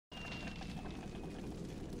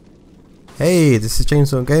Hey, this is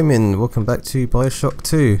James on Gaming. Welcome back to BioShock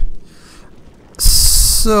 2.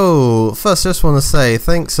 So, first I just want to say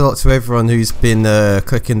thanks a lot to everyone who's been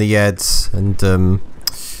clicking the ads and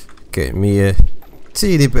getting me a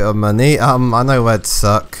teeny bit of money. I know ads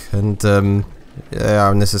suck and they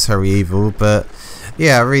are unnecessary evil, but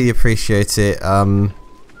yeah, I really appreciate it.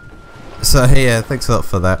 So yeah, thanks a lot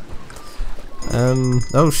for that.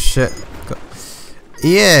 Oh shit.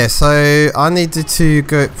 Yeah, so I needed to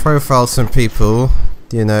go profile some people,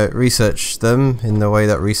 you know, research them in the way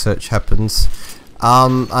that research happens.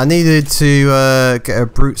 I needed to get a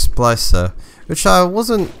brute splicer, which I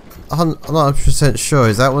wasn't 100% sure.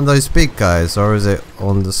 Is that one of those big guys, or is it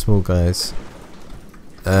one of the small guys?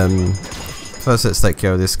 First let's take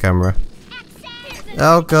care of this camera.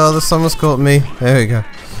 Oh god, someone's caught me. There we go.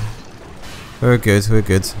 We're good, we're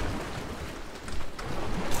good.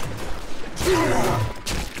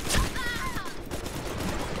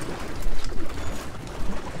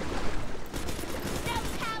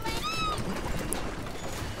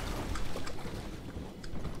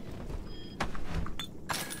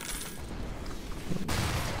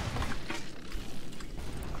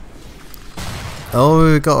 Oh,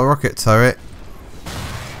 we got a rocket turret.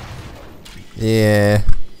 Yeah.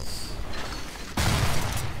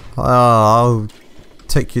 Oh, I'll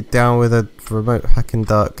take you down with a remote hacking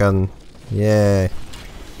dart gun. Yeah.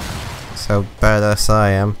 That's how badass I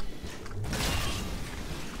am.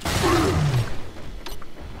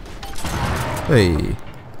 Hey.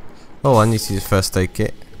 Oh, I need to use first aid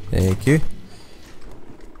kit. Thank you.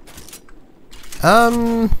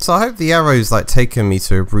 So I hope the arrow's like taking me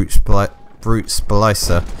to a brute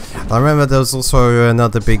splicer. I remember there was also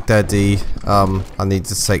another big daddy I need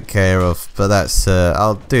to take care of, but that's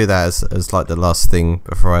I'll do that as like the last thing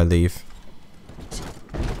before I leave.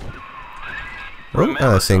 Oh,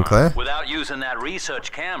 hello Sinclair. Without using that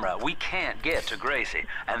research camera, we can't get to Gracie,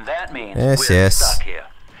 and that means we're stuck here.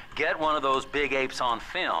 Get one of those big apes on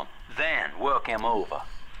film, then work him over.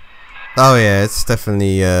 Oh yeah, it's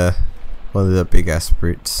definitely one of the big ass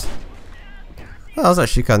brutes. That was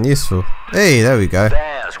actually kind of useful. Hey, there we go.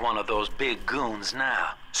 There's one of those big goons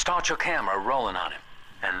now. Start your camera rolling on him,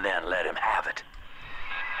 and then let him have it.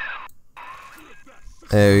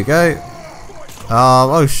 There we go.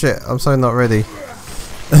 Oh shit, I'm so not ready.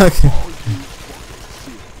 Okay.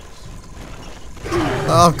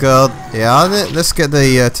 Oh god. Yeah, let's get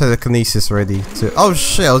the telekinesis ready to. Oh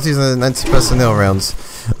shit, I was using an anti-personnel rounds.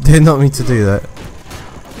 Did not mean to do that.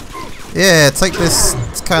 Yeah, take this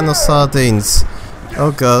can of sardines.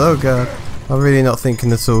 Oh god, oh god. I'm really not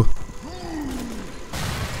thinking at all.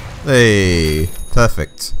 Hey,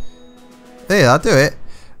 perfect. Hey, I'll do it.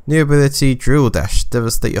 New ability, drill dash.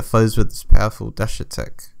 Devastate your foes with this powerful dash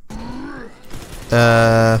attack.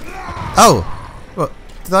 Oh! What?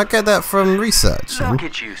 Did I get that from research? Look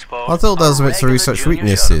at you, Sport. I thought that was meant to research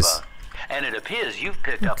weaknesses. And it appears you've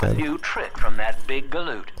picked up a new trick from that big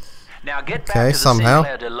galoot. Now get back to the somehow.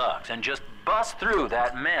 Sinclair Deluxe and just bust through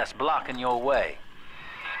that mess blocking your way.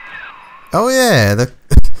 Oh yeah, the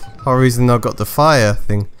whole reason I got the fire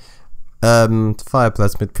thing. Fire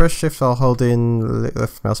plasmid. Press shift while holding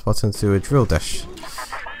left mouse button to do a drill dash.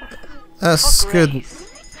 That's good.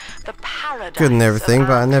 Good and everything,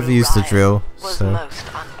 but I never used the drill. So. Most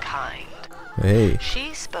unkind. Hey.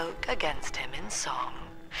 She spoke against him in song,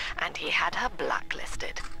 and he had her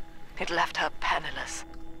blacklisted. It left her penniless.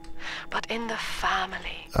 But in the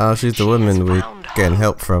family, oh, she's the woman we're getting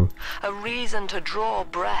help from. A reason to draw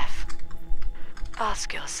breath.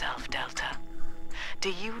 Ask yourself, Delta,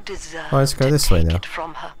 do you deserve let's go to this way take now. it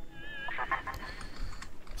from her?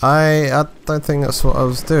 I don't think that's what I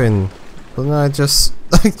was doing. But no, I just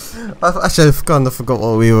I forgot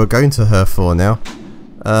what we were going to her for now.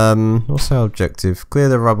 What's our objective? Clear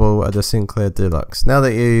the rubble at the Sinclair Deluxe. Now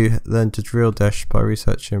that you learn to drill dash by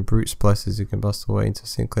researching brute splices, you can bust away into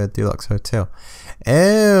Sinclair Deluxe Hotel.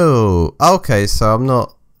 Oh, okay. So I'm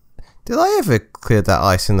not. Did I ever clear that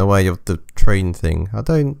ice in the way of the train thing? I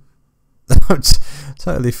don't. I've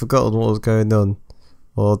totally forgotten what was going on.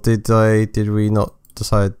 Or did we not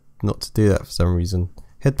decide not to do that for some reason?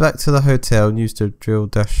 Head back to the hotel and use the drill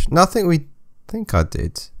dash. No, I think I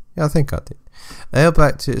did. Yeah, I think I did. Head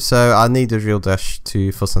back to. So I need a drill dash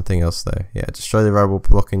for something else though. Yeah, destroy the rubble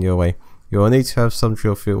blocking your way. You will need to have some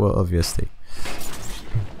drill fuel, well, obviously.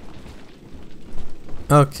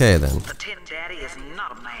 Okay then. The Tin Daddy is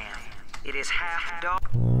not a man. It is half dog.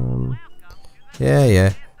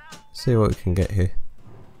 Yeah. See what we can get here.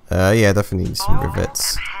 Yeah, definitely need some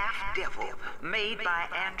rivets. And half devil, made by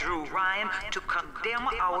Andrew Ryan to condemn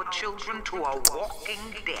our children to a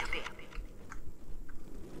walking death.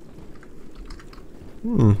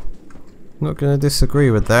 Not gonna disagree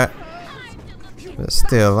with that. But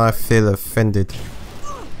still, I feel offended.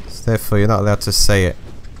 So therefore, you're not allowed to say it.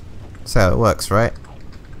 That's how it works, right?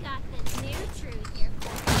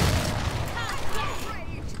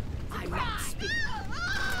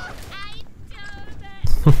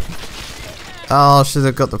 Oh, I should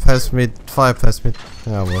have got the plasmid, fire plasmid.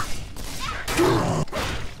 Oh well.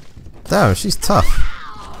 Damn, she's tough.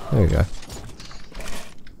 There we go.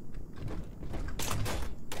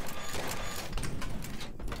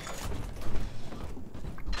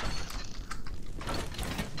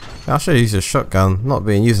 I should use a shotgun, not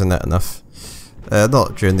been using that enough.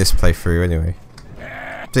 Not during this playthrough anyway.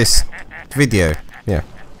 This video, yeah.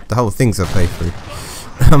 The whole thing's a playthrough.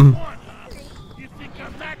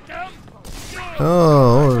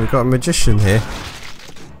 Oh, we've got a magician here.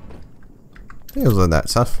 He wasn't that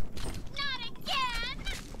tough. Not again!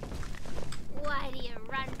 Why do you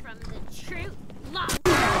run from the truth?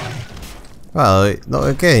 Well, not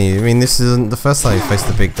again. I mean, this isn't the first time you faced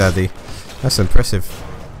the Big Daddy. That's impressive.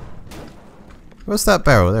 Where's that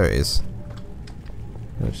barrel? There it is.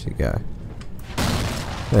 Where'd she go?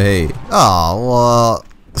 Hey. Oh, what?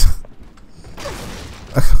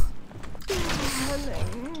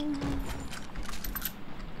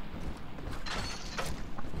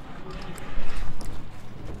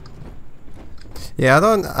 Yeah, I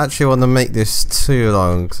don't actually want to make this too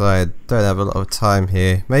long because I don't have a lot of time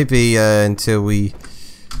here. Maybe until we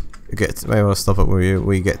get to, maybe I'll stop it when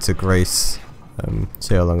we get to Grace.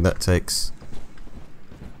 See how long that takes.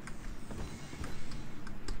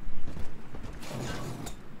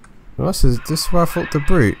 This is where I fought the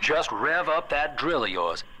brute. Just rev up that drill of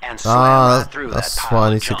yours and slam right through that that's pile what I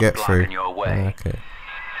of need to junk get through. blocking your way. Okay.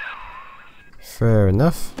 Fair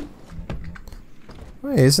enough.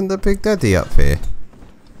 Wait, isn't the Big Daddy up here?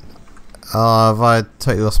 Oh, have I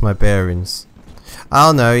totally lost my bearings?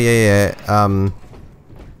 Oh no, yeah.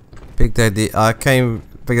 Big Daddy,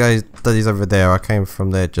 Big Daddy's over there. I came from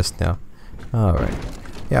there just now. Alright.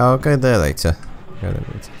 Yeah, I'll go there later.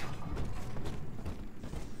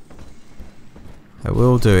 I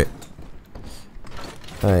will do it.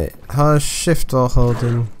 Alright, hold shift while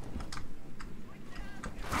holding.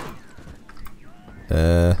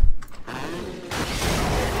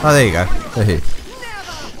 Oh, there you go. Hey.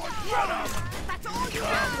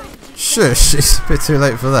 Shush, it's a bit too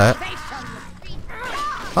late for that.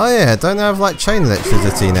 Oh yeah, don't they have like chain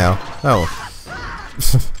electricity now? Oh.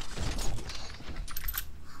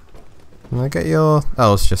 Can I get your...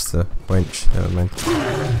 Oh, it's just a winch. Never mind.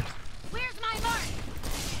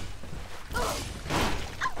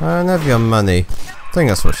 I don't have your money. I think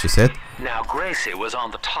that's what she said. Now Gracie was on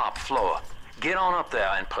the top floor. Get on up there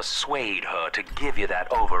and persuade her to give you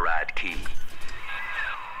that override key.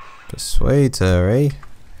 Persuade her, eh?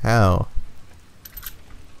 How?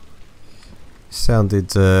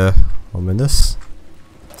 Sounded ominous.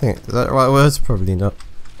 I think, is that the right words? Probably not.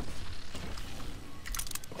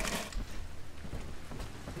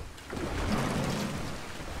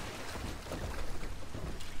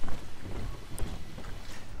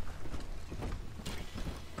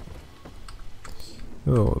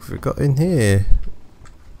 Oh, what have we got in here?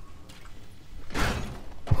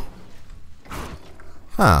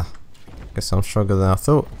 Ah, guess I'm stronger than I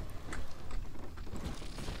thought.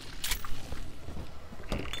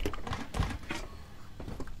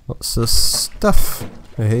 Lots of stuff.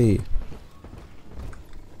 Hey.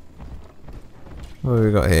 What have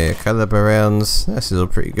we got here? Caliber rounds. This is all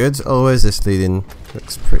pretty good. Oh, where's this leading?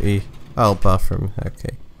 Looks pretty... Oh, bathroom.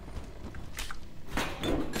 Okay.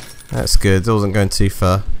 That's good. It wasn't going too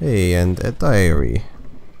far. Hey, and a diary.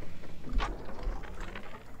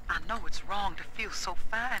 I know it's wrong to feel so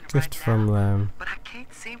fine Gift right from now, Lamb. but I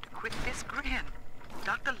can't seem to quit this grin.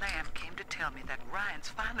 Dr. Lamb came to tell me that Ryan's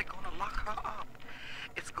finally gonna lock her up.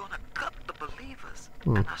 It's gonna gut the believers,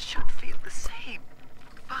 and I should feel the same.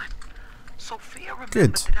 But Sophia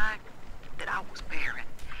remembered that I was barren,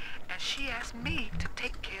 and she asked me to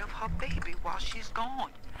take care of her baby while she's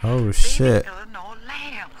gone. Oh shit. Eleanor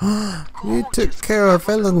Lamb. You took care of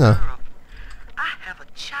Eleanor. I have a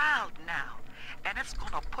child now, and it's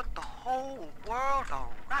gonna put the whole world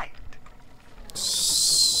alright.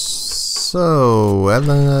 So,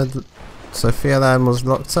 Eleanor... Sophia Lamb was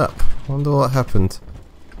locked up. Wonder what happened.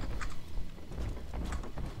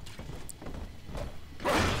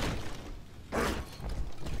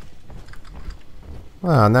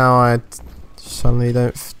 Well, now I suddenly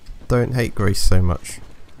don't hate Grace so much.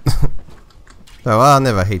 Oh, well, I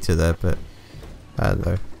never hated her, but I don't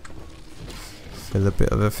know. Feel a bit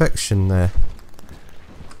of affection there.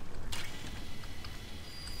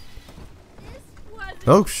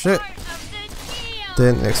 Oh shit!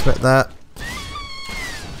 Didn't expect that.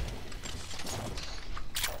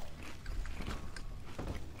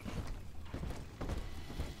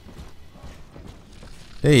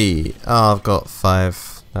 Hey, oh, I've got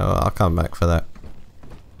 5. No, I'll come back for that.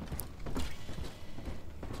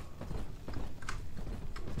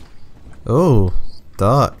 Oh,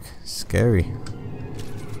 dark, scary.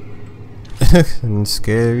 And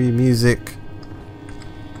scary music.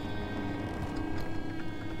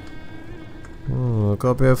 Oh, got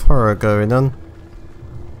a bit of horror going on.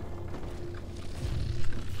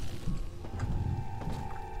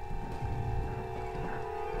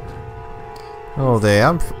 Oh dear,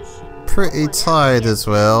 I'm pretty tired as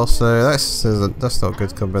well, so that's not a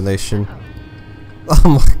good combination. Oh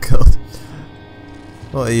my god.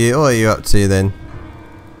 What are you up to then?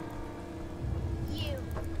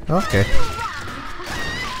 Okay.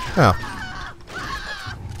 Oh.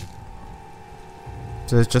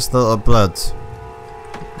 So it's just a little blood.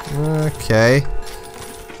 Okay.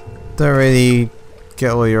 Don't really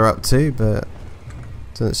get what you're up to, but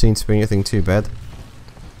doesn't seem to be anything too bad.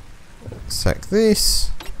 Sack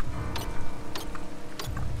this.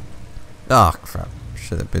 Ah, crap.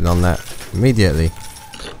 Should have been on that immediately.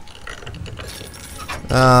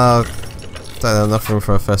 Don't have enough room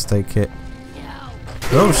for a first aid kit.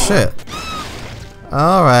 Oh shit.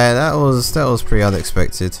 Alright, that was pretty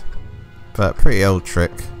unexpected. But pretty old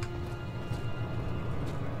trick.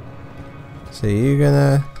 So you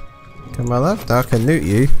gonna come my left? I can loot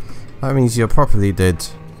you. That means you're properly dead.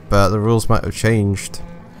 But the rules might have changed.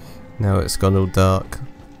 Now it's gone all dark.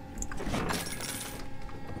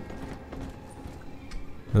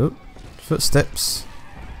 Oh, footsteps.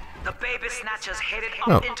 The baby snatcher's headed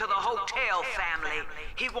up into the hotel family.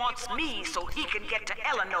 He wants me so he can get to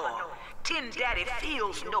Eleanor. Tin Daddy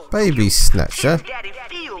feels no Baby snatcher? Tin Daddy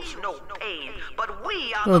feels no pain, but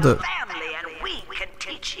we are the family and we can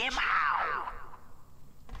teach him how.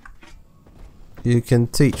 You can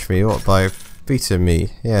teach me what by beating me?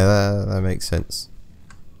 Yeah, that makes sense.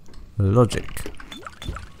 Logic.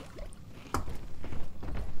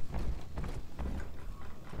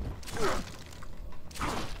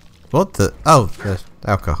 What the? Oh, there's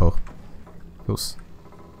alcohol. Of course.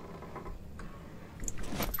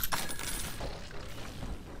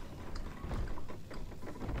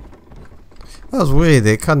 That was weird.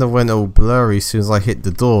 It kind of went all blurry as soon as I hit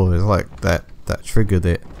the door. It's like that triggered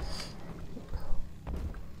it.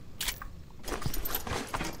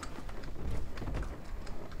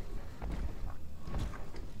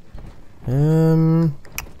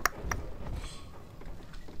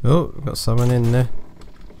 Oh, got someone in there.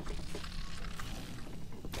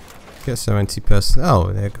 Get some anti-person.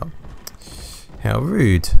 Oh, there you go. How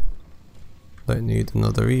rude. Don't need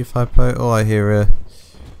another E5 boat. Oh, I hear a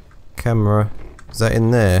camera. Is that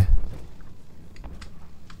in there?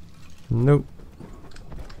 Nope.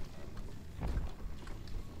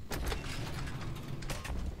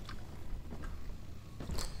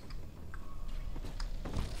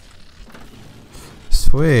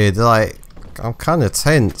 It's weird, like, I'm kind of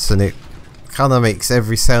tense and it kind of makes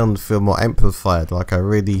every sound feel more amplified, like I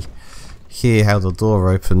really hear how the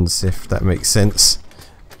door opens, if that makes sense.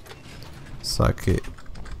 It's like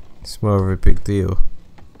it's more of a big deal.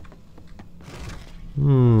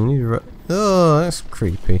 Oh, that's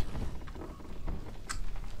creepy.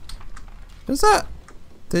 Is that?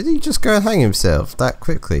 Did he just go and hang himself that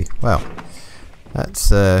quickly? Wow.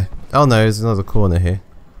 That's oh no, there's another corner here.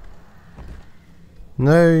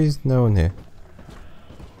 No, there's no one here.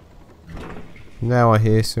 Now I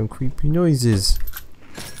hear some creepy noises.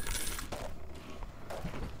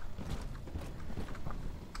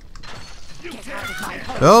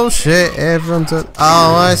 Oh shit, everyone's at—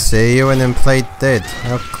 oh, I see, you went and played dead.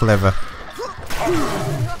 How clever.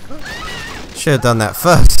 Should have done that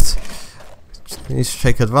first. Need to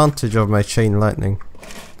take advantage of my chain lightning.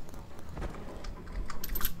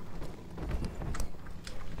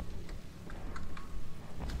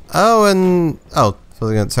 Oh, and— oh, so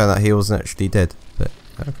they're going to turn out he wasn't actually dead, but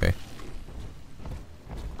okay.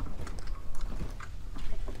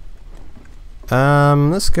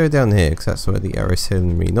 Let's go down here, because that's where the arrow's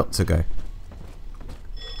telling me not to go.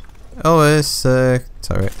 Oh, it's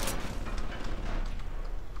turret.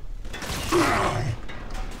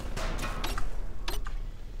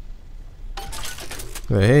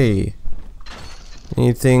 Hey,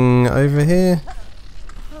 anything over here?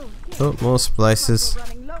 Oh, more splices.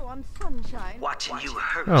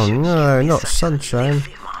 Oh no, not sunshine.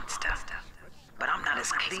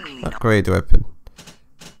 Upgrade weapon.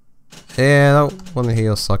 Yeah, I don't want to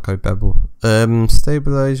hear psychobabble.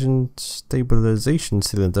 Stabilization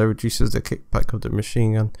cylinder reduces the kickback of the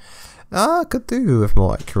machine gun. I could do with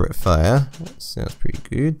more accurate fire. That sounds pretty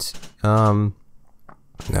good. No,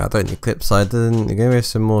 I don't need clips. I didn't. Give me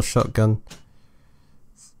some more shotgun.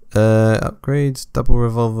 Upgrades, double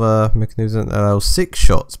revolver mechanism allows 6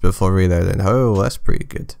 shots before reloading. Oh, that's pretty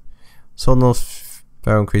good. Sawed-off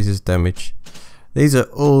barrel increases damage. These are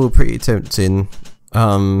all pretty tempting.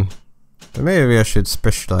 But maybe I should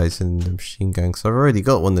specialise in the machine gun, because I've already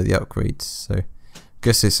got one of the upgrades. So, I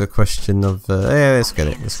guess it's a question of yeah, let's get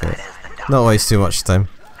it. Let's get it. Not waste too much time.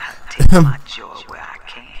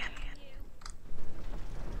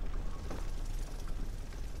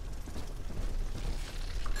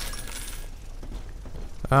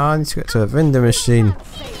 I need to get to a vending machine.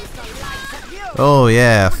 Oh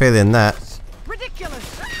yeah, feeling that.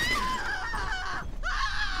 Ridiculous.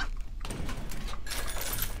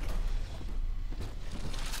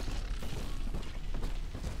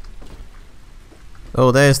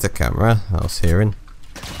 Oh, there's the camera I was hearing.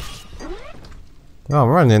 Oh, I'm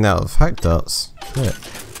running out of hack darts. Shit.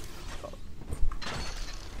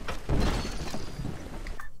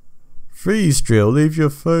 Freeze drill, leave your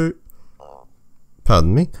foe.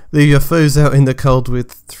 Pardon me. Leave your foes out in the cold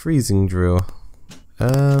with freezing drill.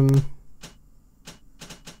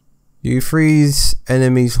 You freeze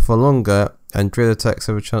enemies for longer, and drill attacks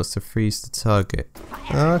have a chance to freeze the target.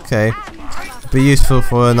 Okay. Be useful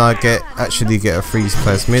for when I actually get a freeze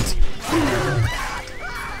plasmid.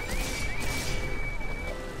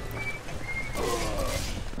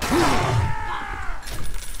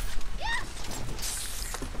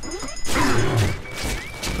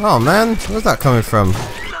 Oh man, where's that coming from?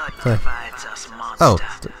 Oh,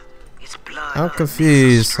 I'm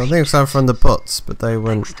confused. I think it's coming from the bots, but they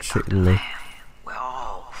weren't shooting me. We're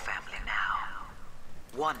all family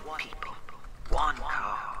now. One people, one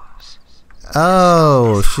cause.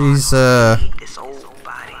 Oh, she's This old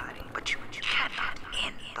body, but you cannot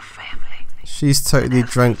end the family. she's totally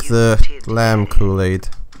drank the lamb Kool-Aid.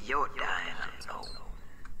 You're dying alone.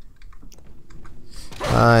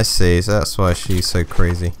 I see, so that's why she's so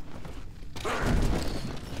crazy.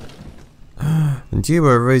 And you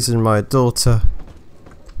were raising my daughter.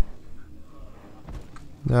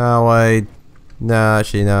 No,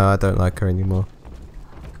 actually no, I don't like her anymore.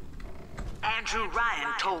 Andrew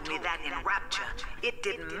Ryan told me that in Rapture, it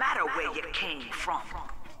didn't matter where you came from.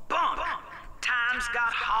 Bump! Times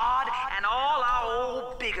got hard and all our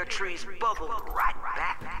old bigotries bubbled right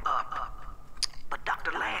back up. But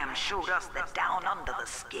Dr. Lamb showed us that down under the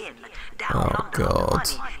skin, down under the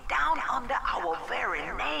money, down under our very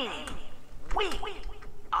name, we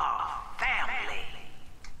are family.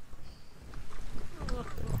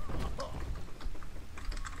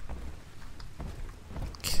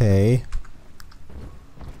 Okay.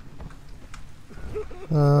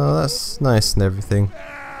 Oh, that's nice and everything.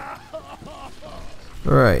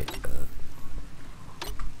 Right.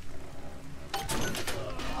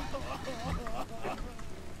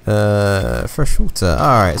 Fresh water.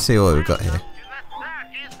 Alright, see what we've got here.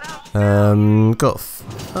 Got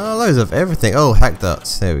loads of everything. Oh, hack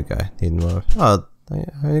darts. There we go. Need more. Oh, I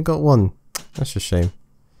only got one. That's a shame.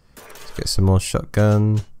 Let's get some more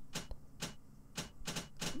shotgun.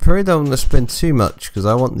 Probably don't want to spend too much because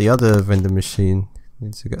I want the other vending machine.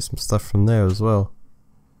 Need to get some stuff from there as well.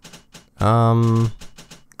 Let's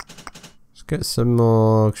get some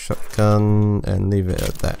more shotgun and leave it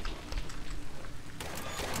at that.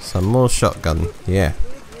 Some more shotgun, yeah.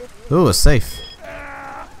 Ooh, a safe.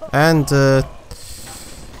 And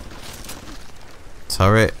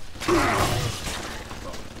turret.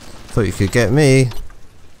 Thought you could get me.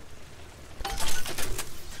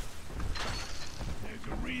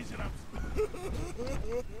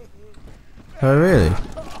 Oh really?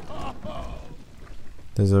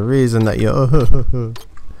 There's a reason that you're.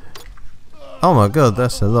 Oh my god,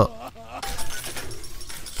 that's a lot. I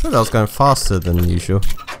thought I was going faster than usual.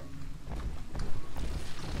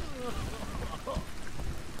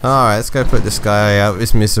 Alright, let's go put this guy out of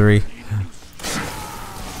his misery.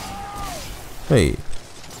 Hey.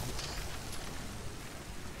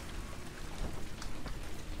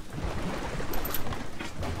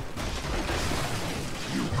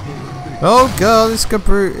 Oh god, it's a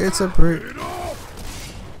brute, it's a brute.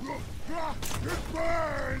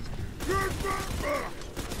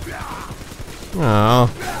 Oh,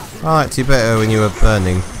 I liked you better when you were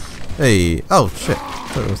burning. Hey, oh shit.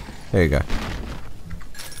 There you go.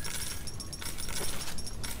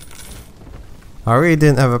 I really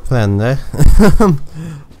didn't have a plan there. I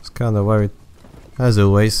was kind of worried, as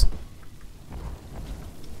always.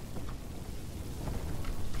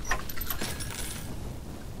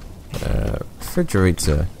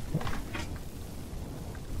 Refrigerator.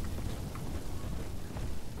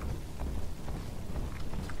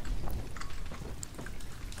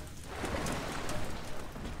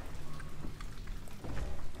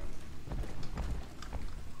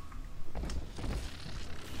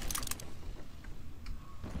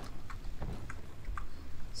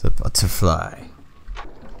 The butterfly.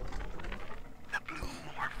 The blue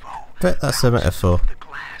morpho. Bet that's a metaphor. The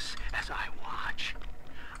glass as I watch.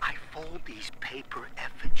 I fold these paper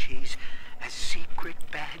effigies as secret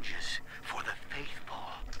badges for the faithful.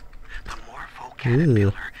 The morpho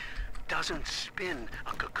caterpillar doesn't spin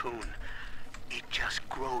a cocoon. It just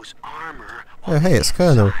grows armor on Oh, hey, the it's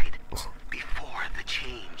Colonel. inside before the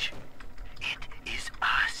change. It is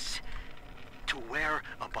us. To wear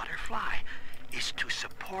a butterfly is to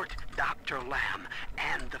support Dr. Lamb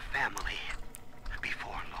and the family.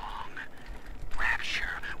 Before long,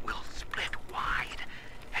 Rapture will split wide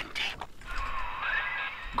and take...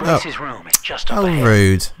 Grace's room is just up How ahead.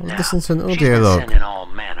 rude. Now, Listen to an she's audio been log. sending all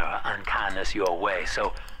manner of unkindness your way,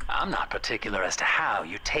 so I'm not particular as to how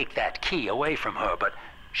you take that key away from her, but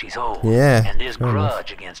she's old, Yeah, and this fair enough.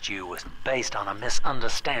 grudge against you was based on a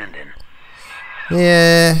misunderstanding.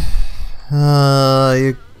 Yeah.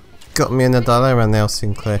 You got me in a dilemma now,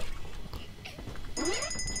 Sinclair.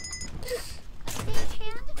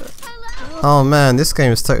 Oh man, this game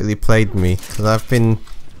has totally played me, because I've been...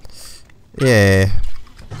 Yeah.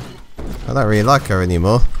 I don't really like her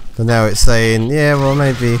anymore. But now it's saying, yeah, well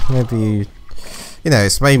maybe you know,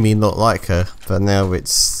 it's made me not like her, but now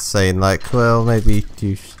it's saying like, well, maybe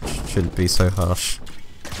you shouldn't be so harsh.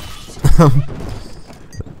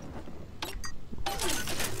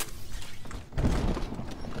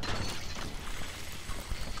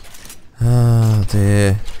 Oh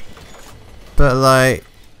dear. But like,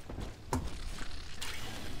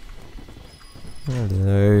 I don't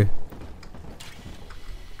know.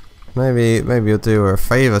 Maybe you'll do her a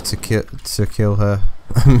favour to kill her.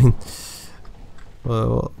 I mean,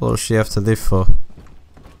 well, what does she have to live for?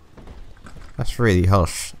 That's really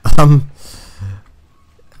harsh.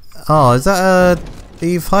 Oh, is that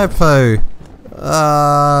Eve Hypo?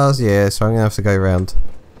 Yeah. So I'm gonna have to go round.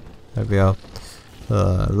 Maybe I'll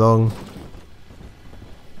long.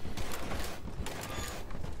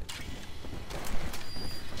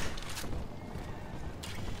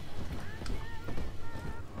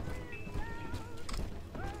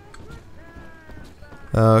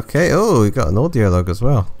 Okay, oh, we got an audio log as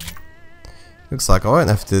well. Looks like I won't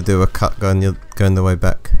have to do a cut going the way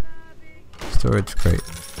back. Storage crate.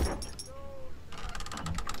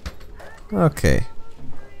 Okay.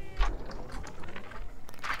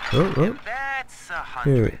 Oh. That's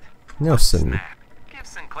Here, 100. Nelson. Snap. Give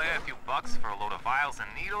Sinclair a few bucks for a load of vials and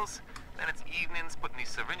needles, then it's evenings putting these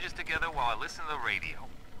syringes together while I listen to the radio.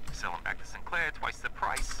 Sell them back to Sinclair twice the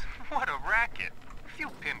price. What a racket. A few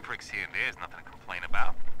pinpricks here and there is nothing to complain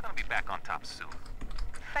about. Gonna be back on top soon.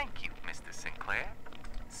 Thank you, Mr. Sinclair.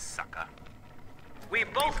 Sucker. We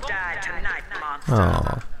both died tonight, monster.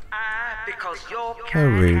 Aw. I, because your How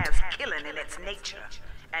kind rude. has killing in its nature.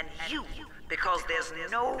 And you, because there's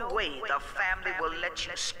no way the family will let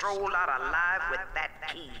you stroll out alive with that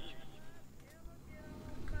key.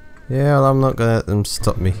 Yeah, well, I'm not gonna let them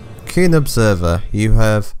stop me. Keen observer, you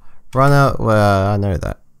have run out. Well, I know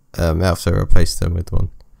that. I have to replace them with one.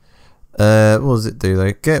 What does it do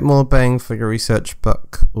though? Get more bang for your research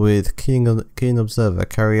buck with keen observer.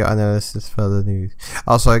 Carry out analysis further news.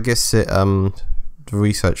 Also, I guess it the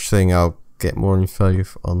research thing. I'll get more info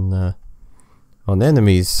on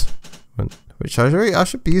enemies, which I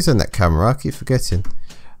should be using that camera. I keep forgetting.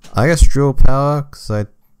 I guess draw power because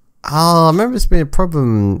I remember it's been a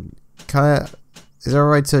problem. Is there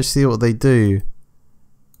a way to see what they do?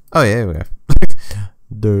 Oh yeah, here we go.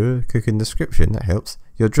 Click in description, that helps.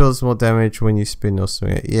 Your drill does more damage when you spin or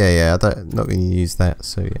something. Yeah, I'm not going to use that,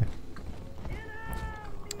 so yeah.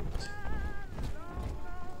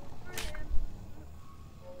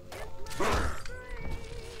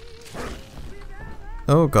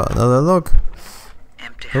 Oh, got another log.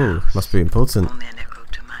 Empty Oh, house. must be important. Only an echo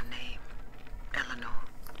to my name. Eleanor.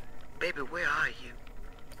 Baby, where are you?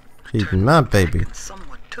 Even Turned mad, back baby. and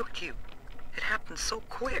someone took you. It happened so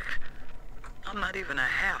quick. I'm not even a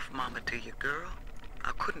half mama to you, girl.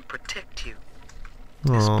 I couldn't protect you.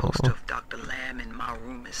 This Aww. poster of Dr. Lamb in my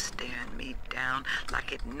room is staring me down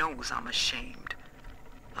like it knows I'm ashamed.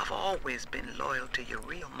 I've always been loyal to your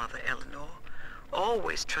real mother, Eleanor.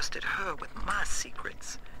 Always trusted her with my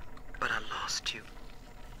secrets. But I lost you.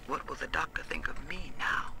 What will the doctor think of me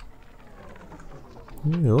now?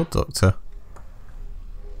 Your doctor.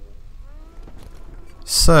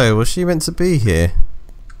 So, was she meant to be here?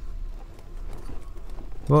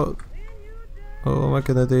 What am I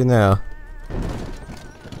gonna do now?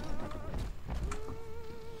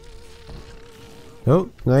 Oh,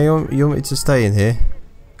 no, you want me to stay in here?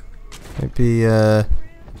 Maybe, oh,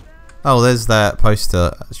 there's that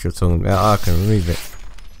poster that you're talking about. I can remove it.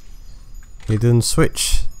 Hidden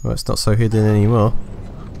switch. Well, it's not so hidden anymore.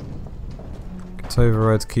 Unlocked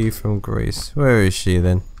override key from Grace. Where is she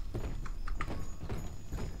then?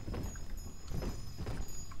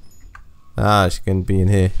 Ah, she can be in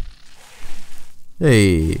here.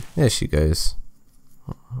 Hey, there she goes.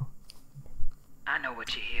 I know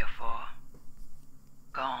what you're here for.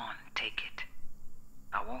 Go on, take it.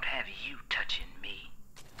 I won't have you touching me.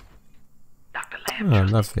 Dr. Lamb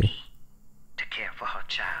trusted lovely. me to care for her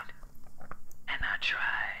child. And I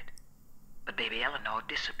tried. But baby Eleanor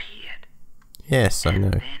disappeared. Yes, I know.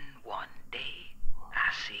 And then one day,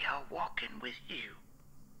 I see her walking with you.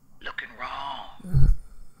 Looking wrong.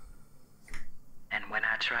 And when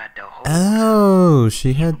I tried to hold Oh,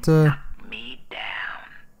 she had knocked me down.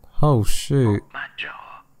 Oh shoot. Broke my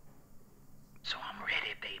jaw. So I'm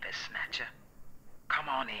ready, baby snatcher. Come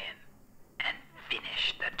on in and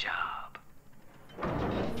finish the job.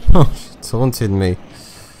 Oh, she taunted me.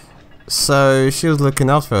 So she was looking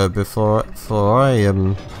after her before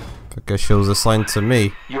because she was assigned to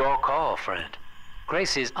me. Your call, friend.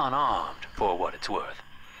 Grace is unarmed, for what it's worth.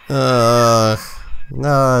 No,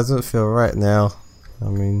 it doesn't feel right now. I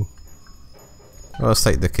mean, well, let's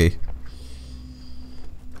take the key.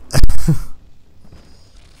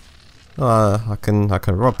 I can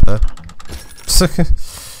rob her.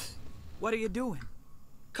 What are you doing?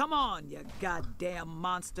 Come on, you goddamn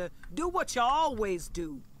monster. Do what you always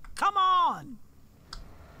do. Come on!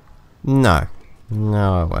 No,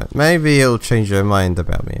 I won't. Maybe it'll change her mind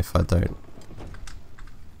about me if I don't.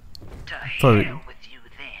 To Probably. hell with you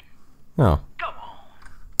then. Oh, Come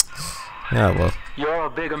on. yeah, well. You're a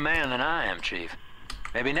bigger man than I am, Chief.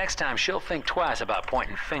 Maybe next time she'll think twice about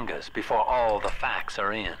pointing fingers before all the facts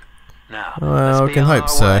are in. Now, Well, let's I can be on hope our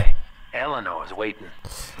so. way. Eleanor's waiting.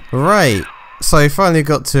 Right, so I finally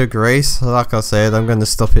got to Grace. Like I said, I'm going to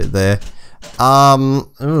stop it there.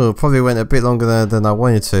 Probably went a bit longer than I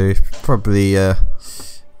wanted to. Probably,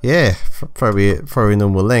 yeah, probably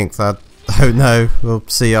normal length. I don't know. We'll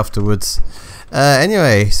see afterwards.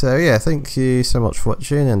 Anyway, so yeah, thank you so much for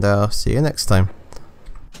watching, and I'll see you next time.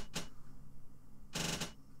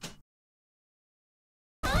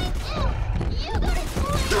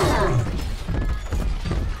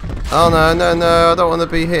 Oh no, I don't want to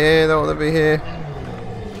be here,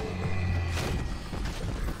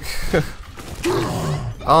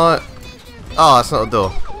 Oh, it's not a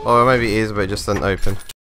door. Or maybe it is, but it just doesn't open.